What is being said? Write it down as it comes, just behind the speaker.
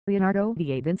Leonardo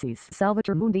da Vinci's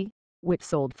Salvator Mundi, which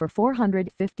sold for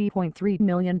 $450.3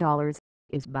 million,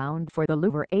 is bound for the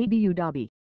Louvre Abu Dhabi.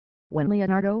 When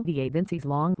Leonardo da Vinci's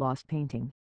long-lost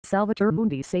painting, Salvator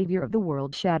Mundi, Savior of the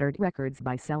World, shattered records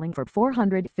by selling for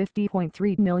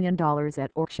 $450.3 million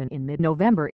at auction in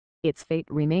mid-November, its fate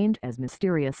remained as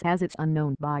mysterious as its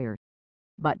unknown buyer.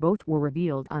 But both were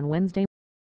revealed on Wednesday.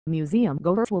 Museum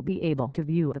goers will be able to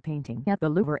view the painting at the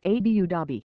Louvre Abu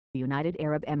Dhabi, United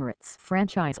Arab Emirates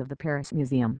franchise of the Paris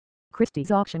Museum,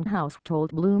 Christie's auction house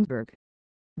told Bloomberg.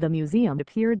 The museum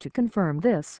appeared to confirm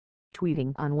this,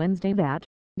 tweeting on Wednesday that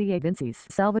da Vinci's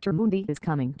Salvator Mundi is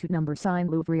coming to number sign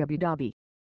Louvre Abu Dhabi.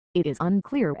 It is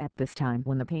unclear at this time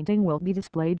when the painting will be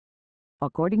displayed.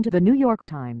 According to the New York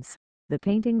Times, the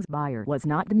painting's buyer was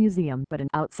not the museum but an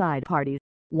outside party,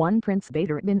 one Prince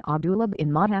Badr bin Abdullah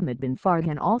bin Mohammed bin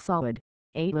Farhan Al Saud,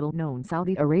 a little-known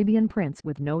Saudi Arabian prince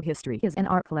with no history as an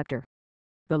art collector.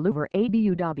 The Louvre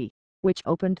Abu Dhabi, which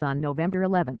opened on November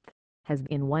 11, has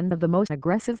been one of the most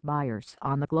aggressive buyers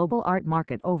on the global art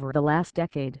market over the last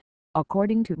decade,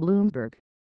 according to Bloomberg.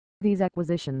 These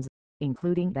acquisitions,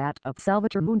 including that of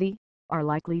Salvator Mundi, are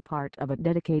likely part of a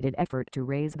dedicated effort to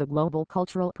raise the global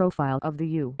cultural profile of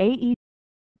the UAE.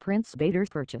 Prince Badr's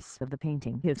purchase of the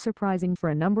painting is surprising for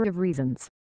a number of reasons,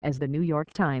 as the New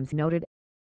York Times noted.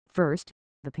 First,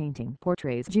 the painting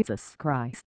portrays Jesus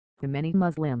Christ, who many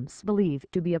Muslims believe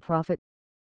to be a prophet.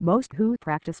 Most who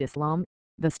practice Islam,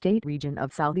 the state religion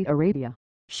of Saudi Arabia,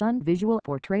 shun visual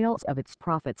portrayals of its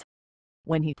prophets.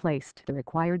 When he placed the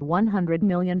required $100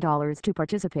 million to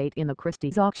participate in the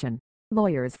Christie's auction,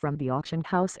 lawyers from the auction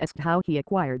house asked how he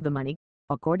acquired the money,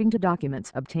 according to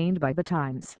documents obtained by the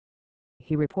Times.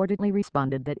 He reportedly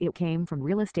responded that it came from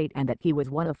real estate and that he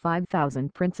was one of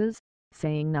 5,000 princes,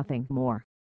 saying nothing more.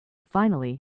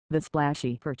 Finally, the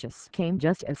splashy purchase came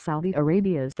just as Saudi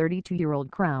Arabia's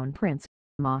 32-year-old crown prince,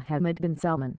 Mohammed bin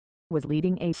Salman, was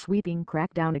leading a sweeping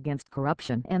crackdown against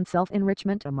corruption and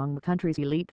self-enrichment among the country's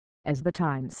elite, as the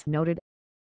Times noted.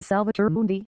 Salvator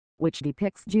Mundi, which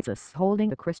depicts Jesus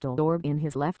holding a crystal orb in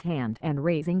his left hand and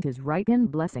raising his right in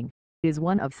blessing, is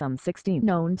one of some 16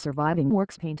 known surviving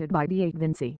works painted by da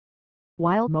Vinci.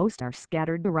 While most are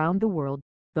scattered around the world,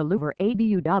 the Louvre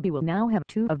Abu Dhabi will now have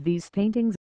 2 of these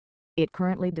paintings. It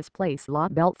currently displays La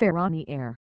Belle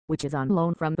Ferronnière, which is on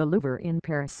loan from the Louvre in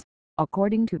Paris,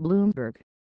 according to Bloomberg.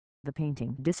 The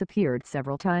painting disappeared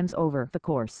several times over the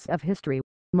course of history,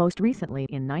 most recently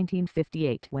in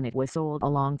 1958 when it was sold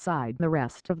alongside the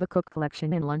rest of the Cook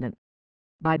collection in London.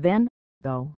 By then,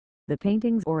 though, the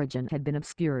painting's origin had been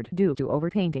obscured due to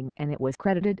overpainting and it was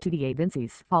credited to da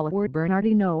Vinci's follower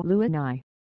Bernardino Luini.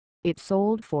 It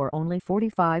sold for only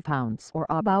 £45 or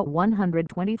about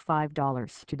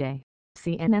 $125 today,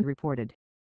 CNN reported.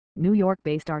 New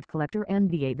York-based art collector and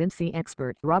da Vinci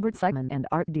expert Robert Simon and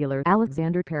art dealer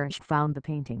Alexander Parrish found the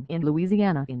painting in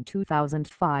Louisiana in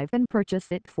 2005 and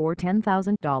purchased it for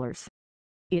 $10,000.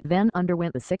 It then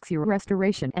underwent the 6-year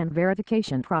restoration and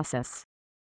verification process.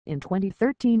 In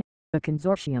 2013, a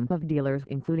consortium of dealers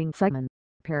including Simon,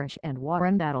 Parrish and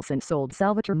Warren Adelson sold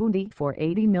Salvator Mundi for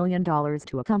 $80 million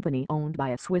to a company owned by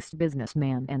a Swiss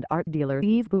businessman and art dealer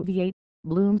Yves Bouvier,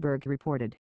 Bloomberg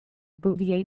reported.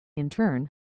 Bouvier, in turn,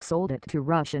 sold it to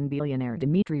Russian billionaire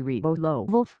Dmitry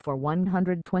Rybolovlev for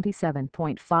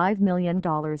 $127.5 million in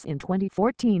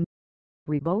 2014.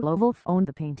 Rybolovlev owned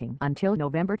the painting until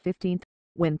November 15,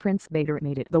 when Prince Badr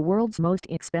made it the world's most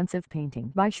expensive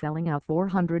painting by shelling out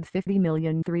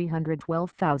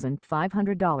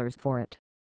 $450,312,500 for it.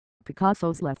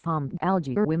 Picasso's Les Femmes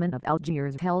d'Alger, Women of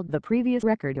Algiers, held the previous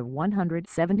record of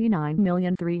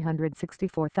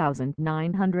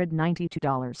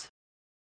 $179,364,992.